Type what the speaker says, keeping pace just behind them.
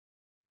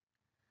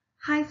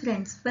Hi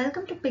friends,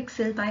 welcome to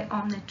Pixel by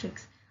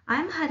Omnitrix. I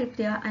am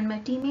Haripriya and my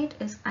teammate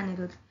is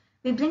Anirudh.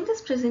 We bring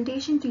this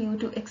presentation to you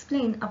to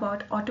explain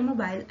about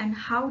automobile and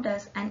how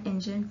does an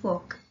engine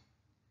work.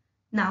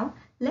 Now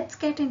let's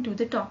get into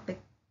the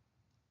topic.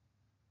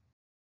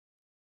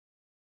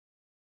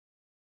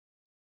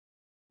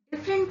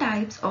 Different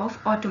types of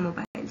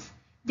automobiles.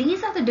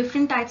 These are the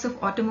different types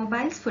of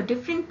automobiles for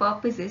different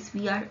purposes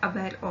we are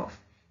aware of.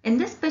 In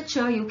this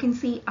picture, you can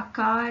see a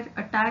car,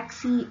 a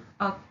taxi,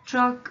 a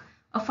truck,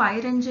 a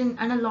fire engine,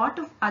 and a lot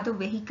of other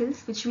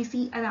vehicles which we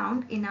see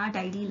around in our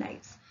daily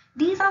lives.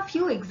 These are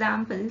few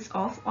examples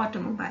of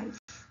automobiles.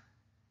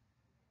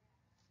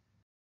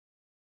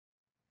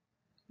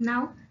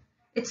 Now,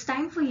 it's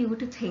time for you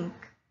to think.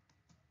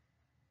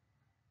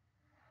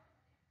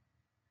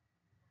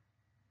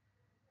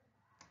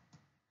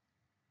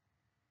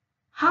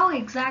 How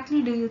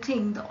exactly do you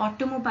think the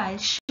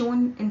automobiles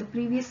shown in the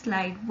previous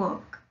slide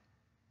work?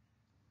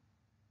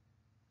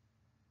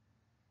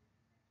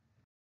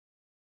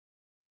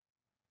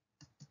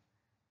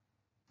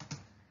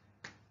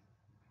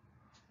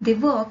 They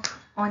work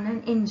on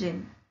an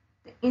engine.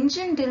 The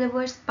engine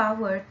delivers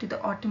power to the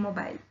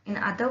automobile. In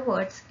other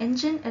words,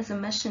 engine is a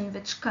machine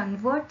which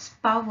converts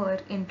power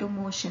into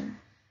motion.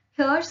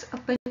 Here's a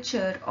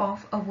picture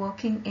of a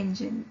working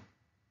engine.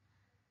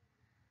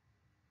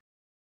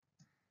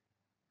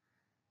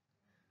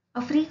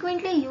 A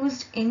frequently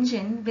used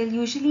engine will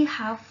usually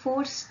have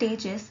 4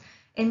 stages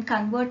in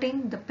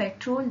converting the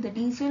petrol, the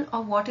diesel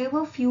or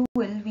whatever fuel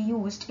we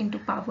used into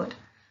power.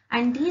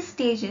 And these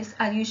stages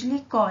are usually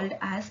called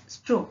as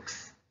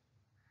strokes.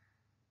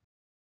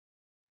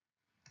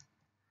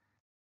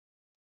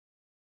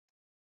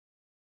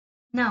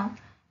 Now,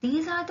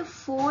 these are the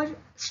 4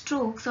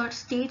 strokes or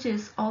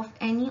stages of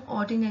any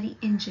ordinary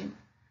engine.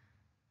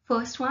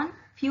 First one,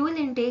 fuel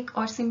intake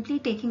or simply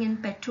taking in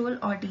petrol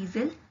or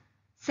diesel.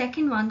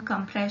 Second one,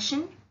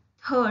 compression.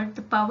 Third,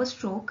 the power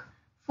stroke.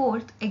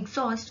 Fourth,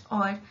 exhaust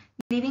or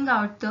leaving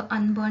out the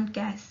unburnt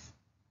gas.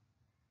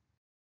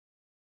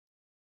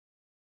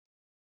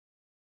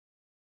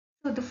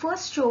 So the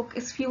first stroke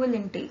is fuel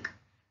intake.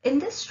 In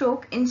this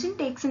stroke, engine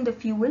takes in the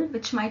fuel,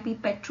 which might be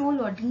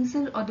petrol or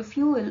diesel or the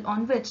fuel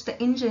on which the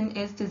engine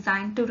is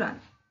designed to run.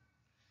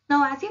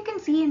 Now, as you can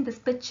see in this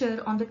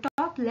picture, on the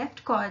top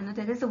left corner,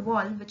 there is a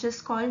valve which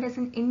is called as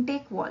an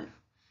intake valve.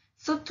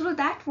 So through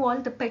that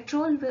valve, the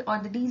petrol or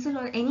the diesel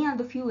or any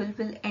other fuel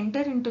will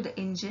enter into the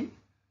engine,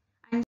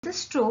 and this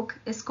stroke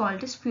is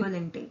called as fuel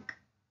intake.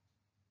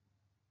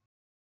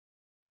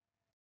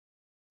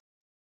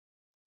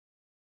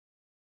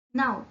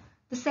 Now,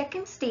 the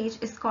second stage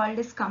is called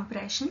as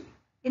compression.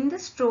 In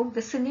this stroke,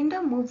 the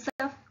cylinder moves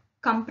up,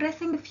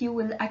 compressing the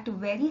fuel at a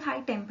very high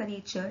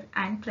temperature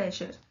and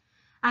pressure.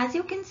 As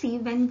you can see,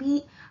 when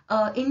we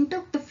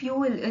intook the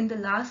fuel in the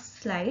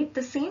last slide,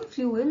 the same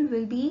fuel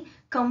will be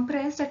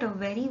compressed at a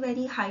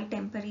very high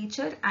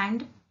temperature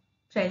and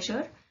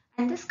pressure,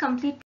 and this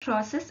complete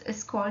process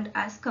is called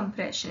as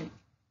compression.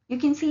 You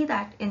can see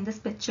that in this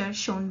picture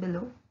shown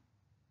below.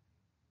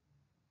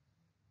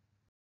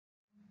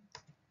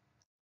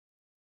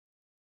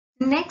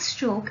 The next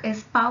stroke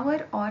is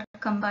power or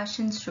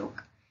combustion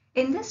stroke.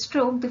 In this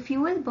stroke, the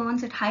fuel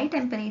burns at high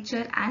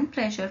temperature and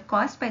pressure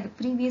caused by the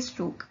previous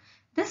stroke.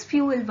 This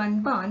fuel,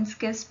 when burns,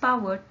 gives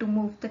power to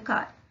move the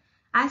car.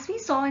 As we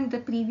saw in the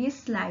previous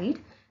slide,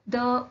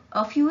 the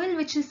fuel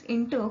which is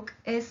intook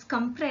is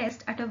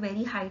compressed at a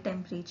very high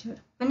temperature.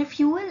 When a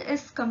fuel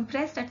is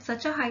compressed at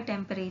such a high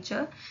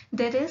temperature,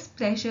 there is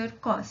pressure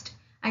caused,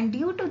 and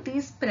due to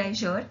this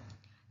pressure,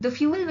 the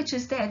fuel which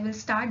is there will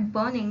start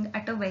burning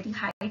at a very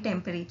high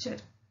temperature.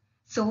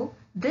 So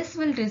this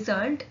will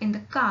result in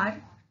the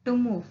car to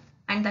move,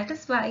 and that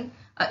is why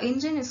an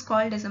engine is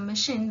called as a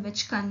machine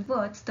which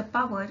converts the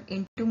power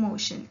into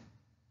motion.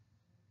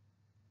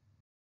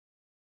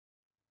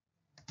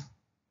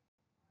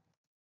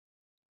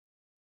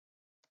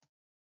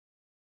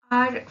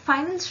 Our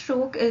final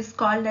stroke is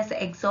called as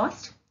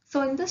exhaust.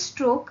 So in this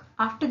stroke,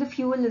 after the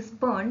fuel is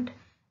burnt,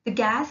 the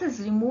gas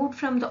is removed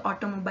from the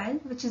automobile,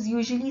 which is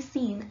usually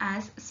seen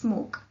as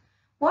smoke.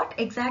 What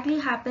exactly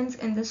happens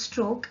in this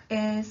stroke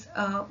is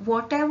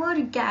whatever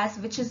gas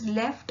which is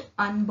left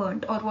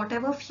unburnt or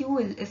whatever fuel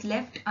is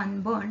left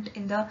unburnt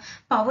in the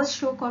power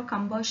stroke or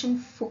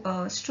combustion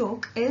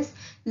stroke is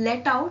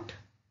let out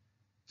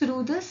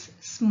through this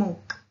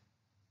smoke.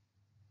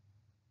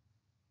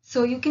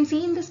 So you can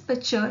see in this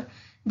picture,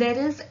 there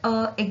is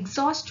a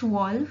exhaust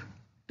valve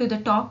to the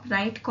top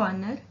right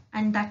corner,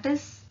 and that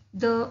is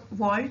the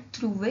valve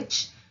through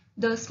which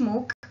the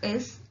smoke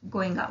is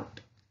going out.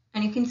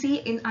 And you can see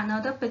in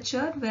another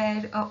picture where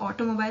an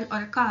automobile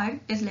or a car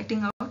is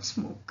letting out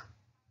smoke.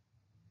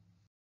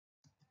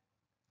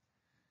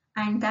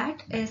 And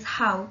that is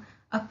how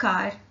a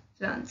car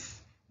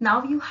runs.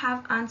 Now you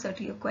have answer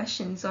to your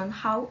questions on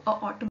how an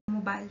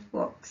automobile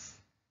works.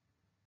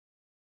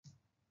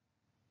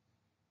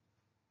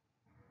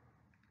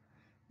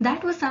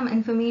 That was some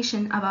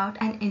information about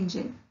an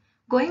engine.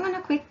 Going on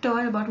a quick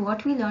tour about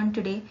what we learned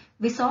today,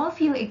 we saw a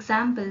few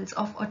examples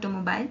of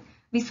automobile.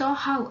 We saw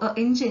how an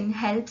engine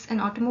helps an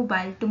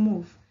automobile to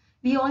move.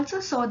 We also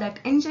saw that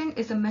engine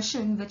is a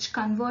machine which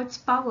converts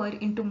power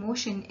into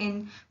motion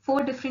in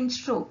 4 different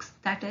strokes,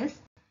 that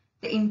is,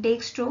 the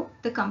intake stroke,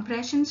 the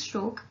compression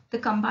stroke, the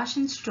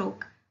combustion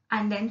stroke,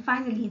 and then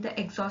finally the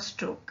exhaust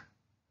stroke.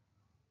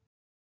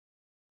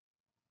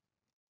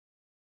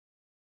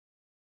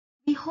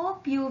 We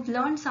hope you've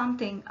learned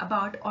something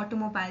about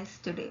automobiles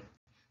today.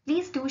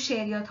 Please do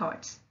share your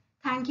thoughts.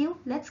 Thank you.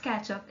 Let's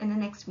catch up in the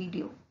next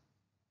video.